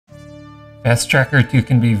FastTracker 2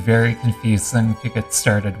 can be very confusing to get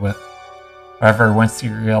started with. However, once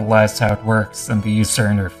you realize how it works and the user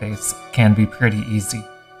interface, it can be pretty easy.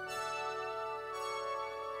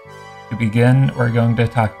 To begin, we're going to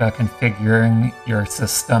talk about configuring your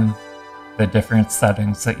system, the different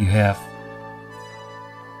settings that you have.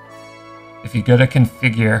 If you go to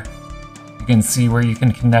Configure, you can see where you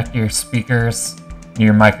can connect your speakers and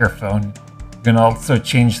your microphone. You can also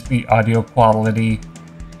change the audio quality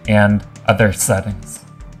and other settings.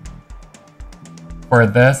 For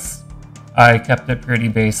this, I kept it pretty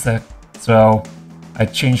basic, so I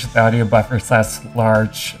changed the audio buffer size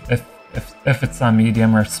large. If it's on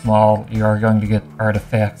medium or small, you are going to get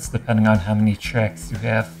artifacts depending on how many tracks you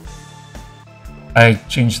have. I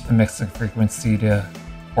changed the mixing frequency to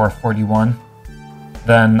 441.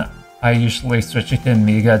 Then I usually switch it to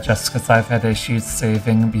Amiga just because I've had issues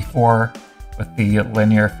saving before with the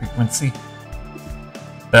linear frequency.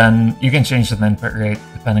 Then you can change the input rate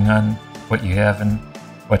depending on what you have and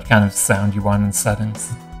what kind of sound you want in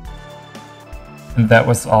settings. And that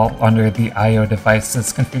was all under the I/O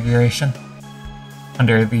devices configuration.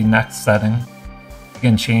 Under the next setting, you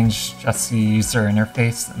can change just the user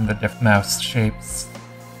interface and the different mouse shapes.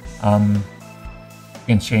 You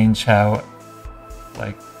can change how,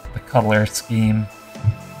 like, the color scheme.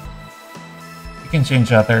 You can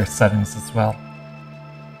change other settings as well.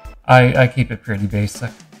 I keep it pretty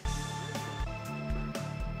basic.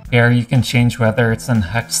 Here you can change whether it's in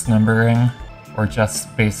hex numbering or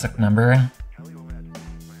just basic numbering.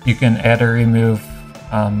 You can add or remove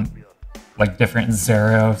like different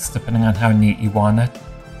zeros depending on how neat you want it.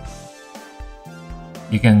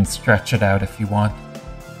 You can stretch it out if you want.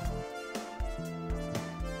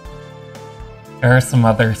 There are some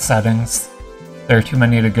other settings. There are too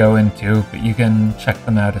many to go into, but you can check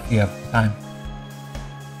them out if you have the time.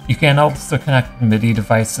 You can also connect MIDI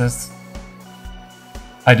devices.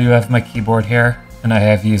 I do have my keyboard here, and I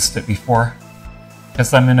have used it before.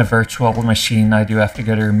 Because I'm in a virtual machine, I do have to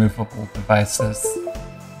go to removable devices.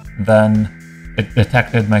 Then it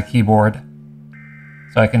detected my keyboard,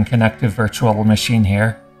 so I can connect to virtual machine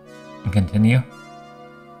here and continue.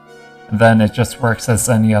 And then it just works as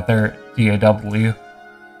any other DAW.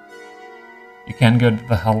 You can go to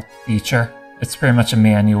the help feature. It's pretty much a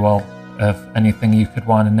manual of anything you could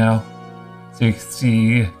want to know. So you can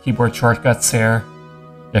see keyboard shortcuts here,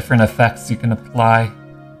 different effects you can apply,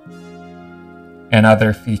 and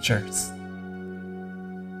other features.